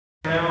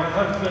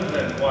husband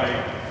and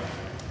wife,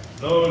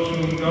 those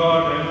whom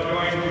God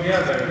has joined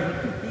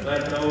together,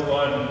 let no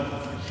one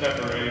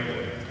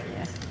separate.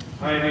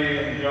 Heidi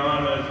and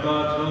John, as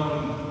God's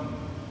own,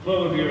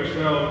 clothe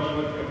yourselves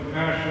with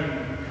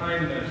compassion,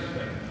 kindness,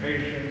 and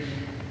patience,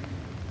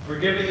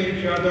 forgiving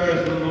each other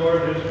as the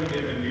Lord has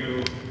forgiven you.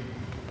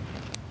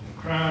 And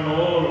crown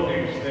all of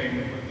these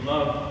things with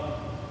love,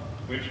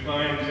 which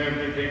binds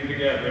everything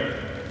together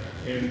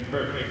in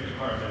perfect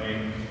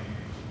harmony.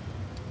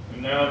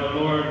 And now the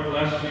Lord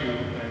bless you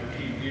and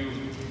keep you.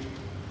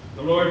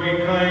 The Lord be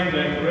kind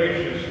and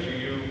gracious to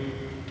you.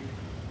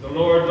 The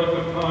Lord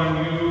look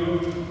upon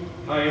you,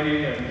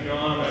 Heidi and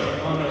John, and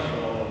upon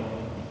us all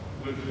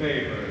with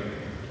favor,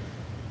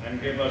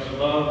 and give us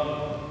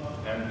love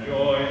and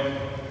joy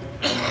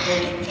and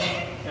hope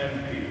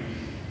and peace,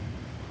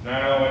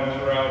 now and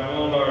throughout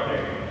all our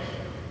days,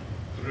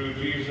 through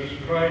Jesus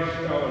Christ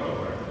our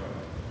Lord.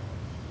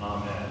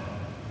 Amen.